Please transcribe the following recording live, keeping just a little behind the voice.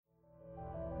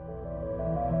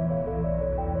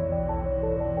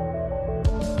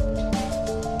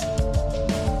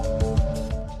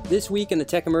This week in the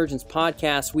Tech Emergence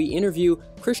podcast, we interview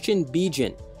Christian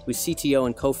Bejan, who's CTO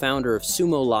and co-founder of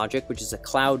Sumo Logic, which is a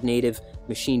cloud-native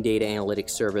machine data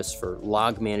analytics service for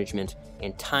log management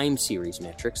and time series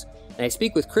metrics. And I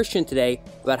speak with Christian today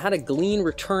about how to glean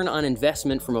return on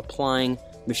investment from applying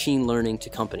machine learning to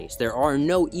companies. There are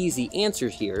no easy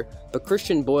answers here, but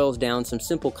Christian boils down some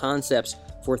simple concepts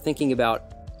for thinking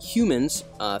about humans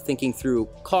thinking through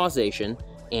causation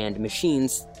and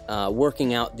machines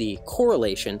working out the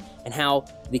correlation, and how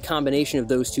the combination of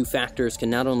those two factors can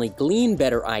not only glean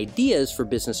better ideas for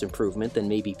business improvement than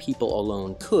maybe people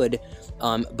alone could,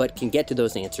 but can get to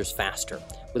those answers faster.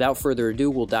 Without further ado,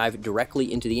 we'll dive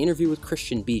directly into the interview with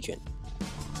Christian Bejan.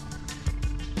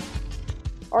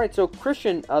 All right, so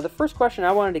Christian, the first question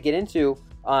I wanted to get into,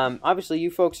 obviously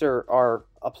you folks are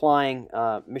applying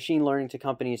machine learning to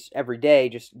companies every day,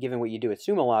 just given what you do at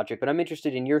Sumo Logic, but I'm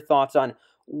interested in your thoughts on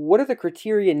what are the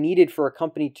criteria needed for a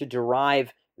company to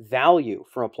derive value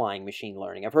from applying machine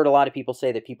learning? I've heard a lot of people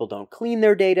say that people don't clean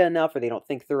their data enough or they don't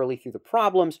think thoroughly through the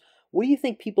problems. What do you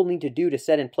think people need to do to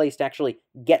set in place to actually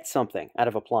get something out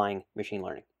of applying machine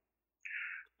learning?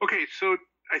 Okay, so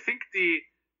I think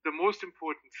the most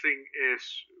important thing is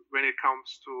when it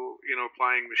comes to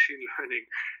applying machine learning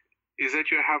is that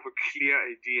you have a clear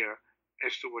idea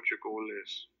as to what your goal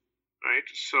is, right?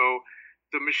 So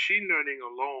the machine learning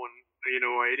alone,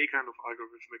 or any kind of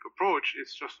algorithmic approach,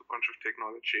 is just a bunch of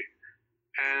technology.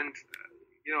 And,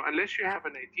 unless you have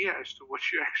an idea as to what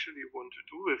you actually want to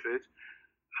do with it,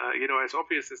 as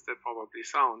obvious as that probably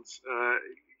sounds,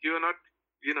 you're not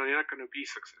going to be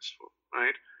successful,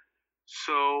 right?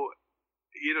 So,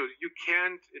 you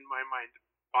can't, in my mind,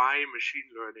 buy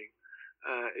machine learning.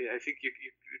 I think you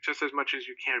just as much as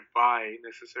you can't buy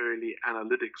necessarily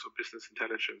analytics or business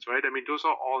intelligence, right? I mean, those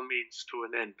are all means to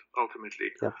an end, ultimately.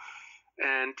 Yeah.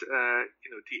 And,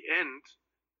 the end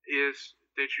is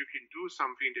that you can do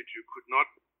something that you could not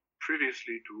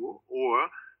previously do, or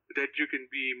that you can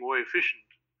be more efficient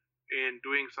in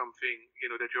doing something,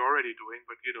 that you're already doing,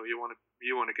 but, you want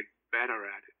to get better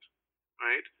at it,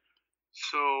 right?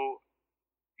 So,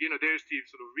 there's the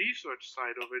sort of research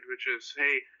side of it, which is,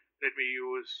 hey, let me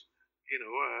use,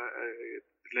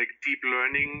 like deep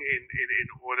learning in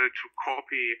order to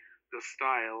copy the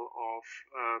style of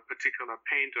a particular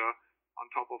painter on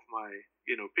top of my,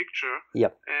 picture.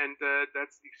 Yep. And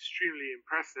that's extremely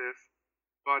impressive.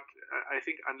 But I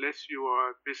think unless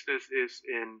your business is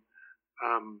in,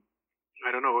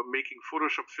 making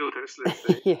Photoshop filters, let's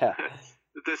say, yeah.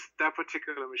 that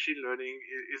particular machine learning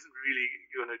isn't really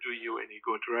going to do you any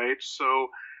good, right? So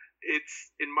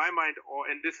it's, in my mind,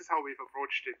 and this is how we've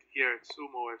approached it here at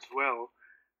Sumo as well,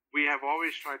 we have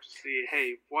always tried to see,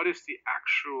 hey, what is the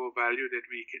actual value that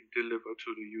we can deliver to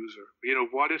the user?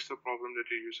 What is the problem that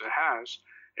the user has,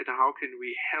 and how can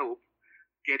we help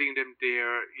getting them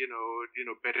there,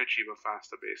 better, cheaper,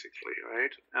 faster, basically,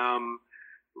 right?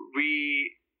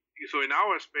 So in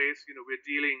our space, we're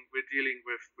dealing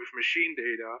with machine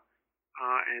data,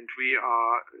 and we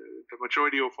are the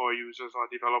majority of our users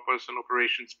are developers and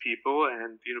operations people,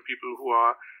 and people who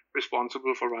are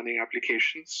responsible for running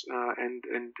applications, and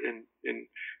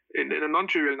in a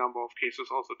non-trivial number of cases,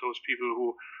 also those people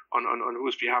who on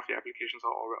whose behalf the applications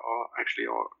are actually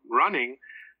running.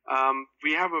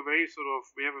 We have a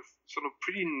sort of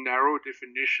pretty narrow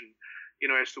definition,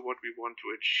 as to what we want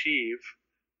to achieve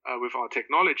with our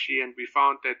technology, and we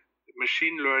found that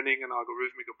machine learning and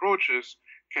algorithmic approaches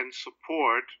can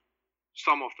support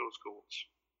some of those goals,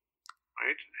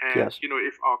 right? And yes.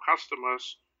 If our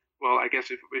customers, well, I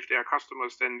guess if they are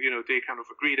customers, then they kind of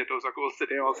agree that those are goals that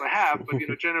they also have. But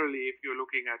generally, if you're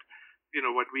looking at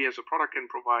what we as a product can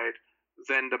provide,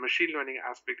 then the machine learning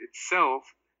aspect itself,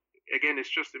 again, is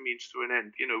just a means to an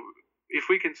end. If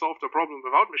we can solve the problem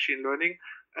without machine learning,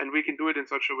 and we can do it in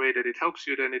such a way that it helps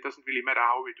you, then it doesn't really matter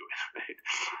how we do it, right?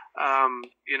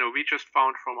 We just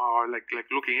found from our like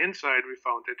looking inside, we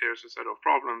found that there's a set of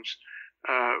problems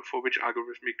for which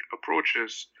algorithmic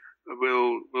approaches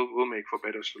will make for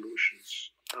better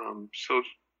solutions. So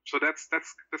that's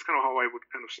kind of how I would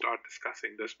kind of start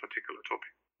discussing this particular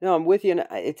topic. No, I'm with you. And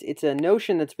it's a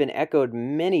notion that's been echoed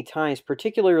many times,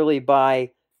 particularly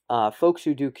by folks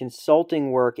who do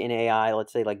consulting work in AI,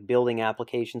 let's say like building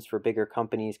applications for bigger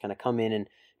companies, kind of come in and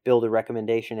build a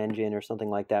recommendation engine or something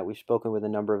like that. We've spoken with a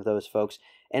number of those folks,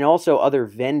 and also other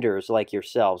vendors like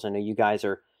yourselves. I know you guys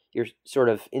you're sort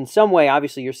of, in some way,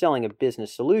 obviously you're selling a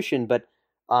business solution, but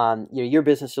your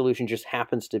business solution just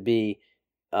happens to be,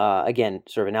 again,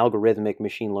 sort of an algorithmic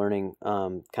machine learning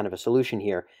kind of a solution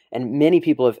here. And many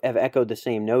people have echoed the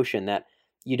same notion that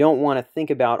you don't want to think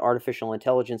about artificial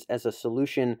intelligence as a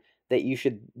solution that you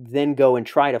should then go and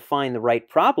try to find the right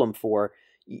problem for.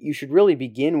 You should really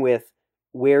begin with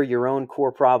where your own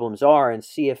core problems are and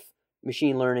see if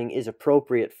machine learning is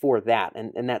appropriate for that.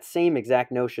 And that same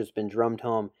exact notion has been drummed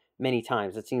home many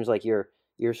times. It seems like you're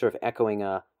sort of echoing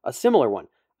a similar one.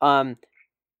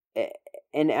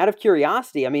 And out of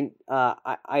curiosity, I mean,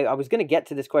 I was going to get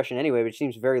to this question anyway, which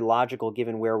seems very logical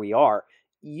given where we are.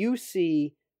 You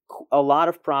see a lot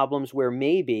of problems where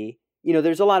maybe,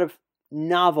 there's a lot of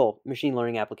novel machine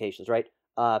learning applications, right?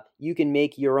 You can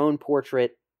make your own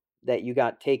portrait that you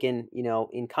got taken,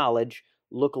 in college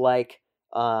look like,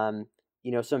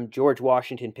 some George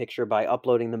Washington picture by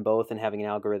uploading them both and having an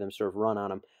algorithm sort of run on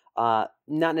them.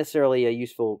 Not necessarily a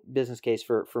useful business case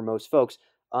for most folks.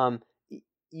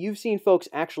 You've seen folks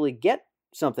actually get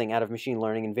something out of machine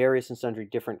learning in various and sundry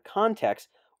different contexts.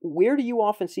 Where do you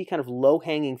often see kind of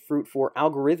low-hanging fruit for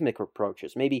algorithmic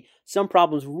approaches? Maybe some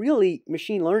problems really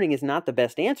machine learning is not the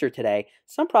best answer today.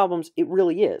 Some problems it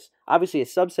really is. Obviously, a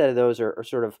subset of those are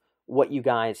sort of what you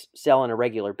guys sell on a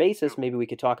regular basis. Maybe we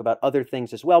could talk about other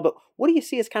things as well. But what do you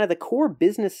see as kind of the core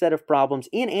business set of problems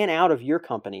in and out of your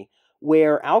company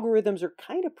where algorithms are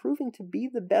kind of proving to be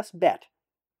the best bet?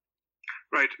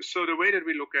 Right. So the way that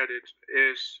we look at it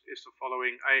is the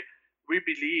following. We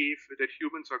believe that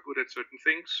humans are good at certain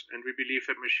things, and we believe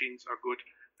that machines are good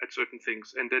at certain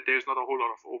things, and that there's not a whole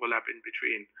lot of overlap in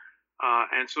between.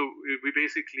 And so we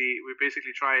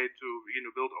basically try to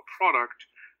build a product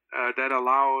that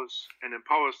allows and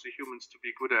empowers the humans to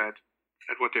be good at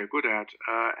what they're good at,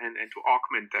 and to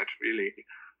augment that really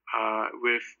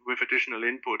with additional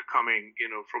input coming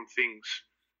from things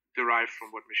derived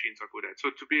from what machines are good at.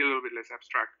 So to be a little bit less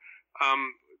abstract,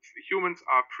 humans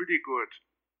are pretty good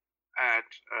at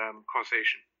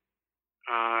causation.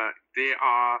 They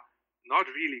are not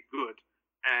really good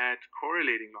at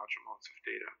correlating large amounts of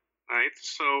data, right?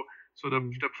 So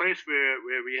the place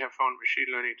where we have found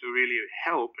machine learning to really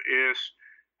help is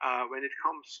when it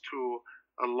comes to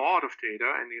a lot of data,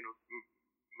 and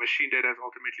machine data is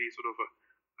ultimately sort of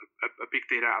a big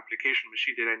data application.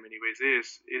 Machine data in many ways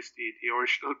is the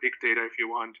original big data, if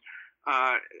you want.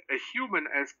 A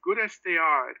human, as good as they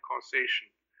are at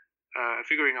causation,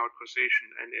 figuring out causation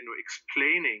and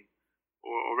explaining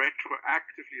or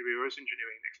retroactively reverse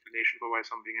engineering an explanation for why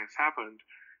something has happened,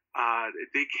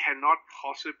 they cannot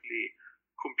possibly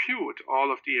compute all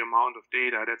of the amount of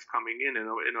data that's coming in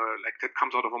like that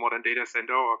comes out of a modern data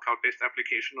center or a cloud-based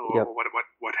application or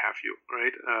what have you,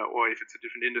 right? Or if it's a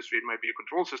different industry, it might be a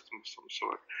control system of some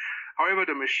sort. However,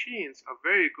 the machines are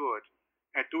very good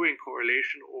at doing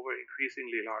correlation over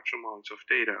increasingly large amounts of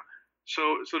data.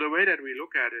 So the way that we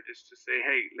look at it is to say,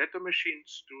 hey, let the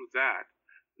machines do that.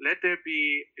 Let there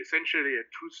be essentially a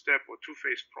two-step or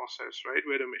two-phase process, right,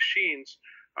 where the machines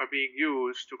are being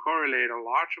used to correlate a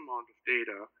large amount of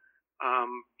data,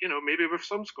 maybe with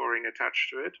some scoring attached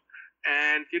to it,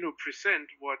 and present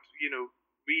what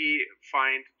we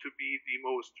find to be the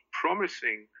most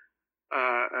promising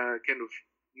kind of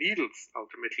needles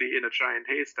ultimately in a giant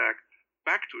haystack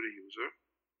back to the user.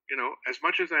 As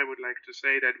much as I would like to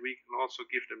say that we can also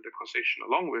give them the causation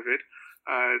along with it,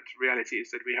 the reality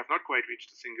is that we have not quite reached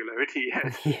the singularity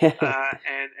yet.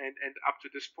 And up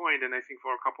to this point, and I think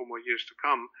for a couple more years to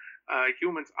come,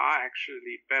 humans are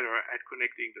actually better at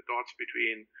connecting the dots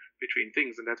between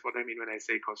things, and that's what I mean when I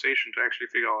say causation, to actually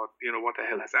figure out what the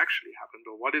hell has actually happened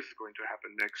or what is going to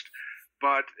happen next.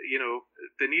 But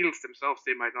the needles themselves,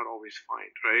 they might not always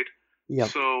find, right? Yep.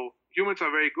 So humans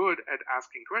are very good at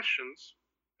asking questions.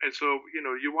 And so,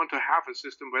 you want to have a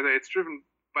system, whether it's driven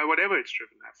by whatever it's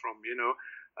driven from,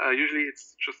 usually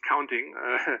it's just counting,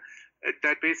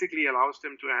 that basically allows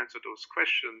them to answer those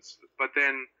questions. But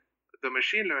then the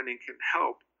machine learning can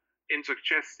help in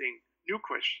suggesting new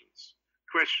questions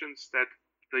that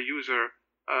the user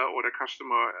or the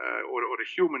customer or the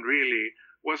human really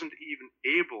wasn't even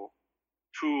able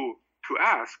to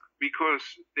ask, because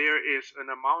there is an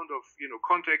amount of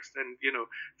context and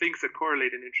things that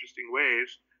correlate in interesting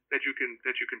ways that you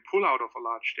can pull out of a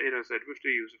large data set with the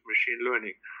use of machine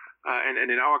learning. And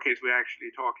in our case, we're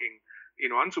actually talking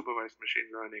unsupervised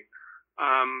machine learning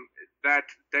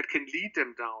that can lead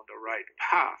them down the right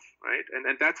path, right?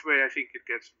 And that's where I think it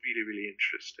gets really, really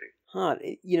interesting.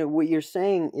 What you're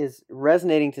saying is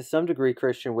resonating to some degree,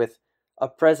 Christian, with a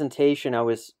presentation I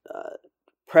was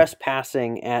press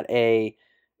passing at a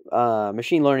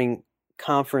machine learning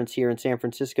conference here in San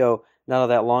Francisco not all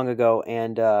that long ago,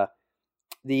 and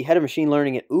the head of machine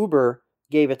learning at Uber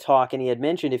gave a talk, and he had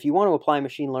mentioned if you want to apply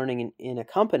machine learning in a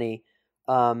company,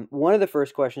 one of the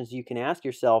first questions you can ask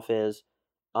yourself is,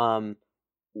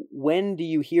 when do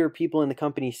you hear people in the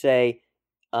company say,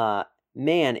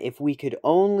 man, if we could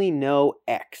only know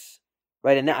X,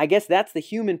 right? And I guess that's the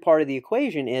human part of the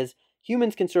equation is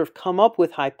humans can sort of come up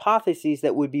with hypotheses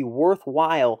that would be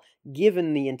worthwhile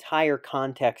given the entire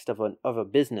context of a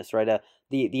business, right?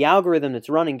 The algorithm that's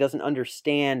running doesn't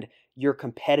understand your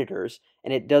competitors,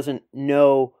 and it doesn't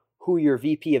know who your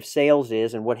VP of sales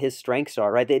is and what his strengths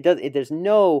are, right? There's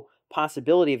no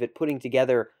possibility of it putting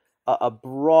together a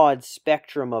broad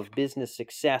spectrum of business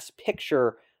success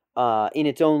picture in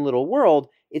its own little world.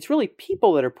 It's really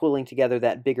people that are pulling together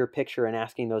that bigger picture and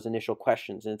asking those initial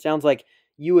questions. And it sounds like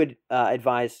you would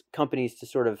advise companies to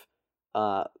sort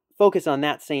of focus on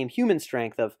that same human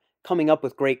strength of coming up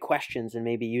with great questions and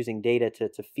maybe using data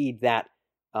to feed that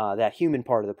human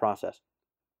part of the process.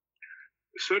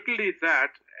 Certainly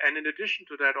that, and in addition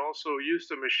to that, also use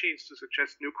the machines to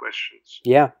suggest new questions.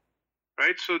 Yeah.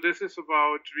 Right. So this is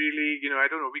about really, I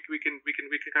don't know. We can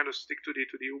kind of stick to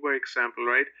the Uber example,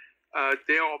 right?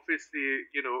 They are obviously,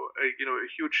 a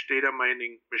huge data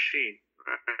mining machine,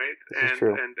 right?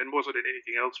 And more so than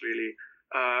anything else, really,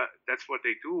 that's what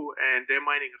they do, and they're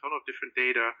mining a ton of different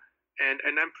data.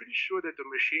 And I'm pretty sure that the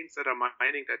machines that are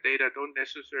mining that data don't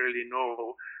necessarily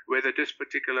know whether this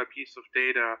particular piece of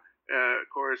data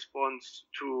corresponds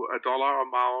to a dollar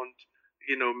amount,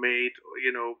 made,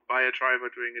 by a driver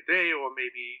during a day, or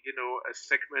maybe, a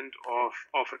segment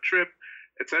of a trip,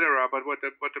 etc. But what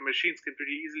the machines can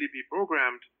pretty easily be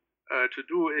programmed to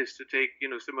do is to take,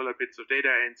 similar bits of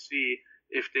data and see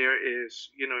if there is,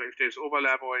 if there's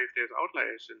overlap or if there's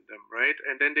outliers in them, right?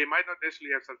 And then they might not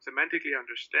necessarily have some semantically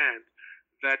understand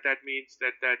that means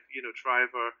that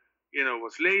driver,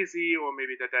 was lazy, or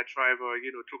maybe that driver,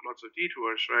 took lots of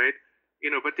detours, right?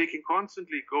 But they can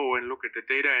constantly go and look at the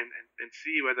data and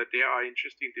see whether there are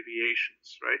interesting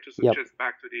deviations, right? To suggest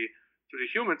back to the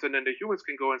humans, and then the humans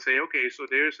can go and say, okay, so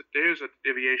there's a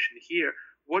deviation here.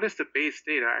 What is the base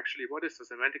data actually? What is the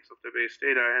semantics of the base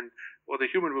data? And the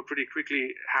human will pretty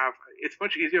quickly have. It's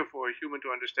much easier for a human to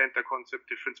understand the concept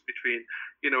difference between,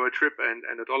 a trip and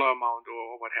a dollar amount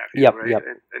or what have you, right? Yep.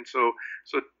 And so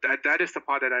that is the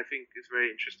part that I think is very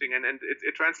interesting, and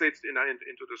it translates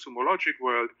into the sumo logic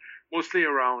world, mostly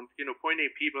around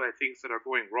pointing people at things that are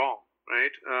going wrong,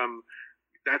 right?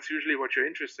 That's usually what you're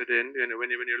interested in, when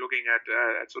you're looking at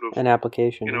sort of an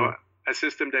application, a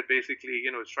system that basically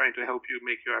is trying to help you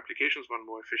make your applications run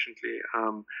more efficiently.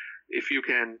 If you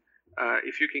can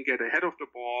get ahead of the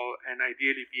ball and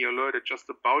ideally be alerted just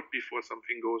about before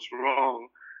something goes wrong,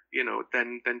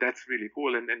 then that's really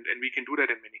cool, and we can do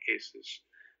that in many cases.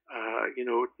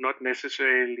 Not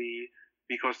necessarily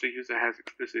because the user has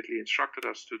explicitly instructed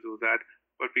us to do that,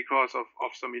 but because of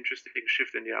some interesting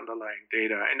shift in the underlying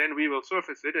data. And then we will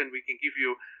surface it, and we can give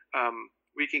you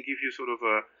sort of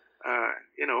a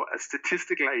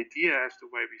statistical idea as to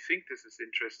why we think this is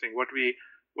interesting, what we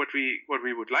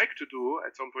would like to do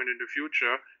at some point in the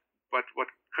future, but what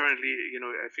currently,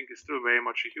 I think is still very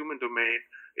much a human domain,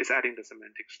 is adding the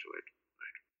semantics to it.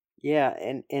 Right? Yeah,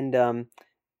 and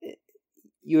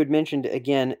you had mentioned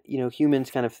again,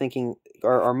 humans kind of thinking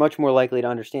are much more likely to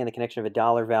understand the connection of a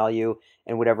dollar value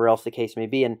and whatever else the case may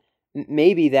be, and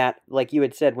maybe that, like you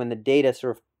had said, when the data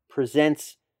sort of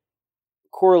presents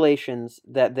correlations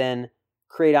that then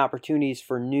create opportunities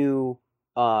for new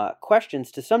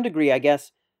questions, to some degree, I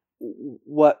guess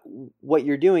what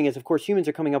you're doing is, of course, humans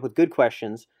are coming up with good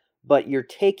questions, but you're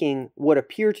taking what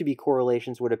appear to be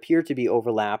correlations, what appear to be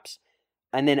overlaps,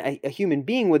 and then a human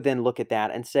being would then look at that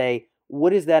and say,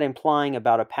 what is that implying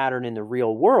about a pattern in the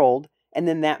real world? And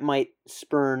then that might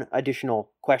spurn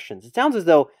additional questions. It sounds as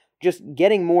though just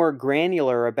getting more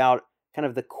granular about kind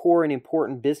of the core and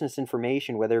important business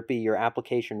information, whether it be your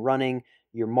application running,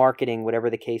 your marketing, whatever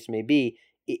the case may be,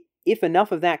 if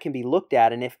enough of that can be looked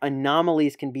at, and if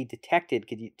anomalies can be detected,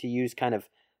 to use kind of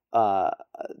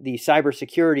the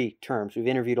cybersecurity terms, we've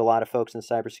interviewed a lot of folks in the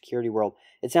cybersecurity world.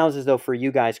 It sounds as though for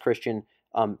you guys, Christian,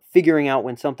 figuring out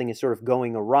when something is sort of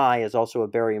going awry is also a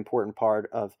very important part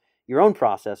of your own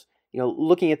process.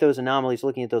 Looking at those anomalies,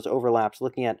 looking at those overlaps,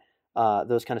 looking at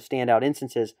those kind of standout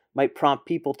instances might prompt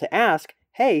people to ask,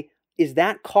 hey, is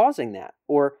that causing that?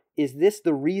 Or is this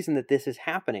the reason that this is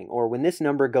happening? Or when this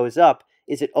number goes up,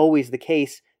 is it always the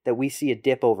case that we see a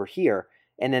dip over here?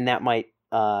 And then that might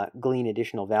glean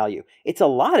additional value. It's a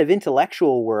lot of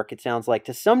intellectual work, it sounds like,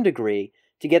 to some degree,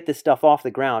 to get this stuff off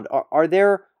the ground. Are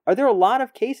there a lot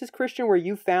of cases, Christian, where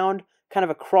you found kind of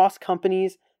across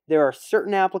companies, there are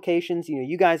certain applications,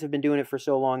 you guys have been doing it for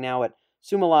so long now at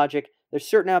Sumo Logic, there's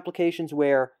certain applications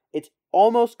where it's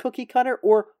almost cookie cutter,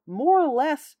 or more or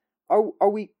less, are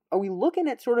we looking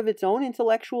at sort of its own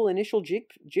intellectual initial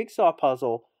jigsaw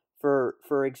puzzle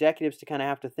for executives to kind of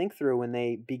have to think through when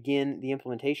they begin the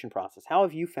implementation process? How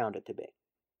have you found it to be?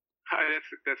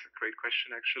 That's a great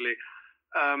question, actually.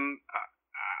 Um,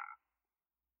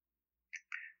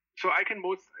 so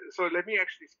let me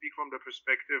actually speak from the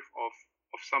perspective of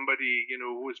somebody,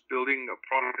 who is building a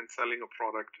product and selling a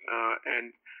product,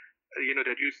 and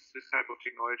that uses this type of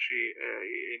technology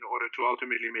in order to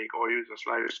ultimately make our users'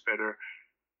 lives better.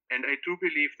 And I do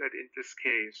believe that in this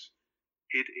case,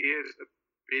 it is a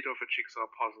bit of a jigsaw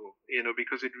puzzle,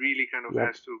 because it really kind of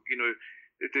has to,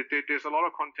 there's a lot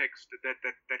of context that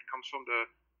comes from the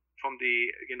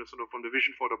sort of from the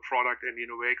vision for the product, and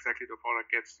where exactly the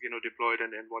product gets deployed,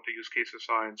 and what the use cases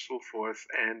are and so forth.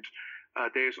 And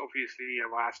there's obviously a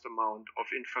vast amount of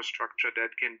infrastructure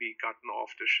that can be gotten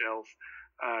off the shelf,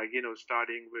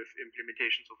 starting with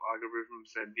implementations of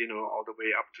algorithms and all the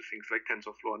way up to things like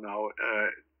TensorFlow now.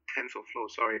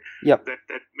 Yep.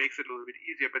 That makes it a little bit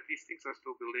easier, but these things are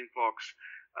still building blocks.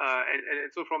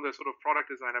 And so from the sort of product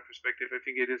designer perspective, I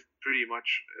think it is pretty much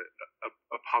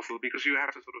a puzzle, because you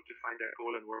have to sort of define that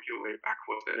goal and work your way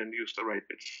backwards and use the right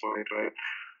bits for it, right?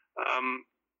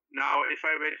 Now, if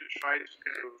I were to try to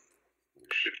kind of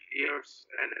shift gears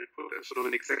and put a sort of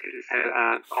an executive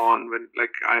hat on, when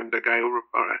I'm the guy who,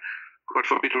 God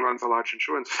forbid, who runs a large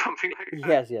insurance or something like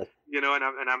that. Yes. And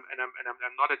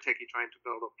I'm not a techie trying to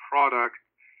build a product.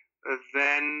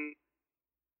 Then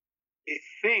I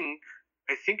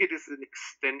think it is an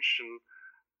extension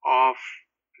of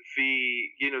the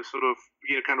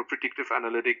kind of predictive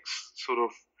analytics sort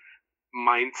of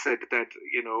mindset that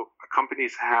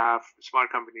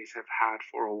smart companies have had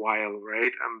for a while,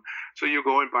 right? So you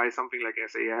go and buy something like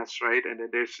SAS, right, and then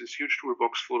there's this huge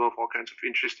toolbox full of all kinds of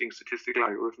interesting statistical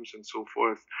algorithms and so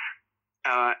forth,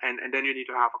 and then you need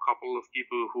to have a couple of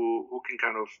people who can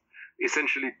kind of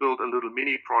essentially build a little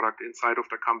mini product inside of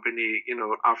the company,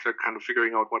 after kind of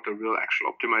figuring out what the real actual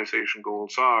optimization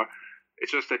goals are.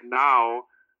 It's just that now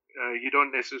you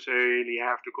don't necessarily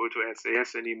have to go to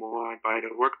SAS anymore and buy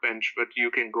the workbench, but you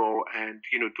can go and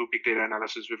do big data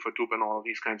analysis with Hadoop and all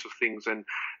these kinds of things, and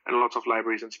lots of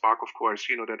libraries and Spark, of course,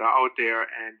 that are out there,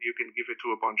 and you can give it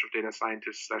to a bunch of data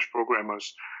scientists /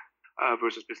 programmers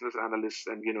versus business analysts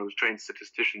and trained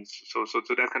statisticians. So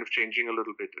that's kind of changing a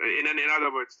little bit. In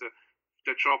other words,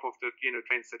 the job of the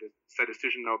trained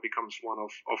statistician now becomes one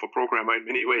of a programmer in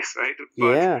many ways, right?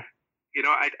 But, yeah.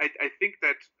 I think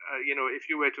that, if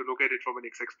you were to look at it from an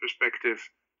exec's perspective,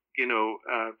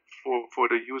 for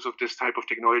the use of this type of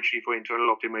technology for internal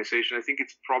optimization, I think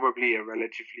it's probably a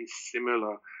relatively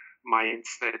similar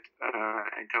mindset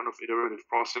and kind of iterative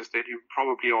process that you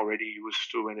probably already used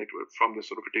to from the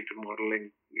sort of predictive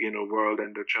modeling, world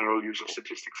and the general use of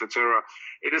statistics, etc.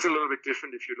 It is a little bit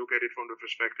different if you look at it from the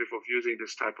perspective of using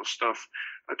this type of stuff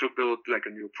to build like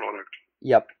a new product.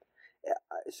 Yep.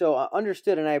 So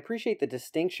understood, and I appreciate the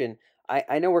distinction.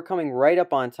 I know we're coming right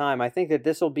up on time. I think that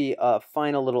this will be a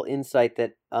final little insight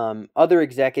that other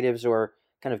executives or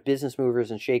kind of business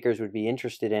movers and shakers would be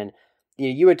interested in.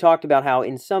 You had talked about how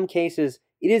in some cases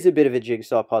it is a bit of a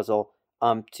jigsaw puzzle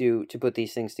to put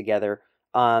these things together.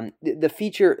 The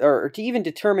feature, or to even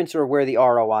determine sort of where the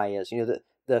ROI is.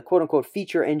 The quote-unquote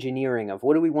feature engineering of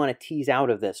what do we want to tease out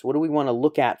of this? What do we want to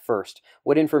look at first?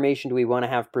 What information do we want to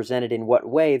have presented in what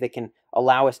way that can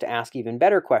allow us to ask even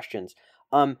better questions?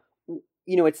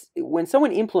 It's when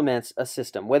someone implements a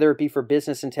system, whether it be for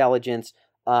business intelligence,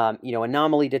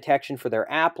 anomaly detection for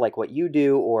their app, like what you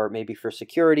do, or maybe for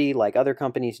security, like other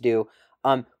companies do,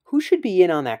 who should be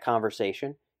in on that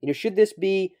conversation? Should this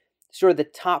be sort of the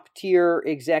top tier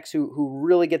execs who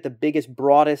really get the biggest,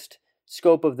 broadest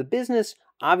scope of the business?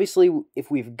 Obviously, if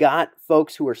we've got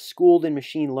folks who are schooled in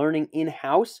machine learning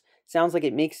in-house, sounds like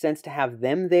it makes sense to have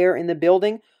them there in the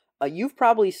building. You've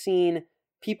probably seen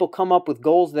people come up with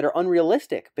goals that are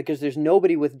unrealistic because there's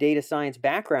nobody with data science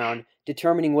background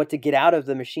determining what to get out of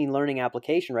the machine learning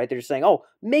application, right? They're just saying, oh,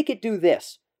 make it do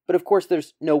this. But of course,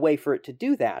 there's no way for it to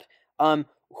do that.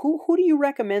 Who do you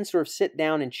recommend sort of sit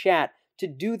down and chat to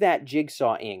do that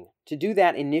jigsawing, to do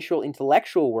that initial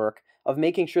intellectual work of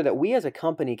making sure that we as a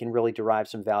company can really derive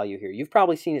some value here? You've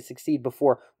probably seen it succeed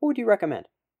before. What would you recommend?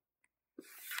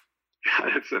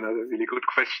 That's another really good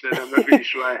question, and I'm not really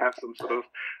sure I have some sort of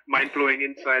mind-blowing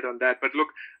insight on that. But look,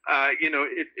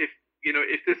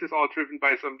 if this is all driven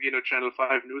by some Channel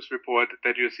 5 news report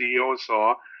that your CEO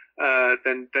saw,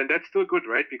 then that's still good,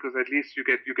 right? Because at least you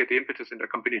get the impetus in the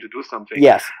company to do something.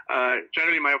 Yes.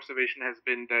 Generally, my observation has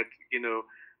been that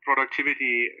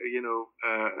productivity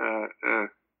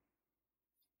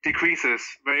decreases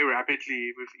very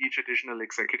rapidly with each additional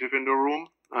executive in the room,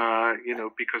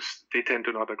 because they tend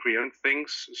to not agree on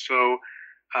things. So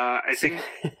I think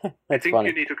funny.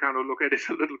 You need to kind of look at it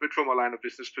a little bit from a line of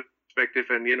business perspective.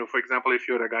 And, for example, if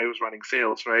you're the guy who's running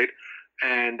sales, right,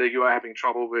 and you are having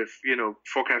trouble with,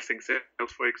 forecasting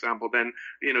sales, for example, then,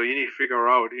 you need to figure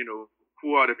out,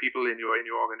 who are the people in your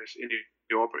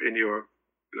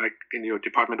in your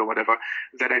department or whatever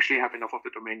that actually have enough of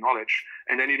the domain knowledge.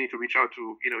 And then you need to reach out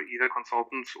to, either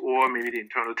consultants or maybe the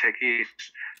internal techies,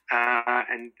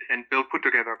 and put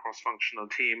together a cross-functional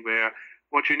team where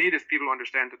what you need is people who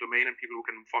understand the domain and people who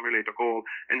can formulate a goal.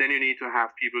 And then you need to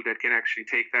have people that can actually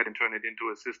take that and turn it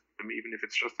into a system, even if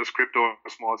it's just a script or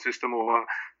a small system or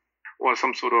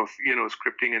some sort of,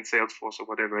 scripting in Salesforce or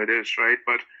whatever it is, right?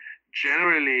 But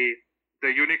generally,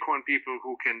 the unicorn people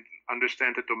who can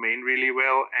understand the domain really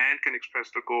well and can express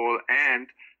the goal and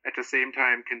at the same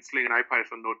time can sling an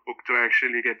IPython notebook to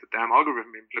actually get the damn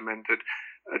algorithm implemented.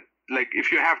 Like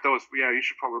if you have those, yeah, you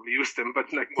should probably use them,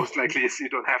 but like most likely is you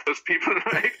don't have those people,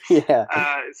 right? Yeah.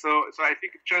 So I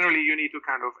think generally you need to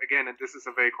kind of, again, and this is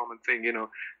a very common thing, you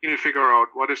need to figure out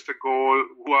what is the goal,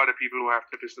 who are the people who have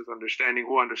the business understanding,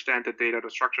 who understand the data, the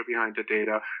structure behind the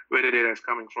data, where the data is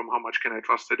coming from, how much can I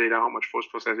trust the data, how much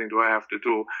post-processing do I have to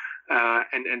do,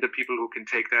 and the people who can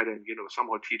take that and,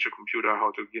 somehow teach a computer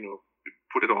how to,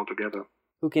 put it all together.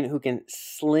 Who can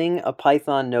sling a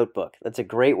Python notebook. That's a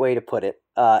great way to put it.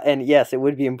 And yes, it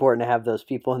would be important to have those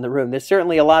people in the room. There's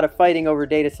certainly a lot of fighting over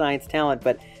data science talent,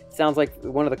 but it sounds like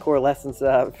one of the core lessons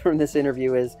from this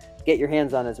interview is get your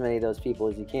hands on as many of those people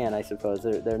as you can, I suppose.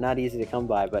 They're not easy to come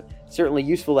by, but certainly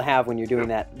useful to have when you're doing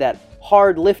that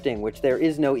hard lifting, which there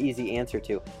is no easy answer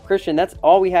to. Christian, that's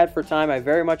all we had for time. I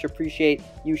very much appreciate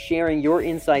you sharing your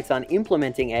insights on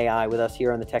implementing AI with us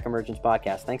here on the Tech Emergence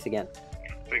podcast. Thanks again.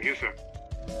 Thank you, sir.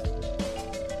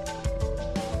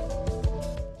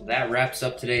 That wraps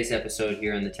up today's episode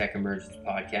here on the Tech Emergence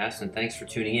podcast, and thanks for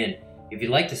tuning in. If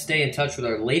you'd like to stay in touch with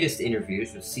our latest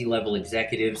interviews with C-level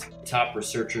executives, top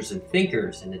researchers, and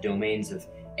thinkers in the domains of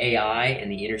AI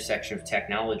and the intersection of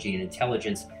technology and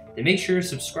intelligence, then make sure to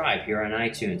subscribe here on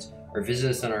iTunes or visit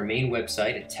us on our main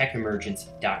website at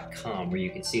techemergence.com, where you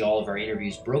can see all of our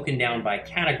interviews broken down by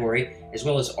category, as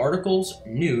well as articles,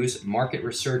 news, market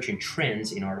research, and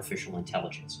trends in artificial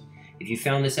intelligence. If you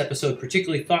found this episode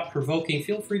particularly thought-provoking,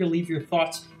 feel free to leave your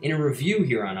thoughts in a review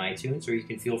here on iTunes, or you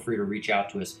can feel free to reach out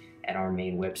to us at our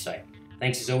main website.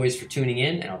 Thanks as always for tuning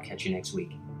in, and I'll catch you next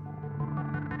week.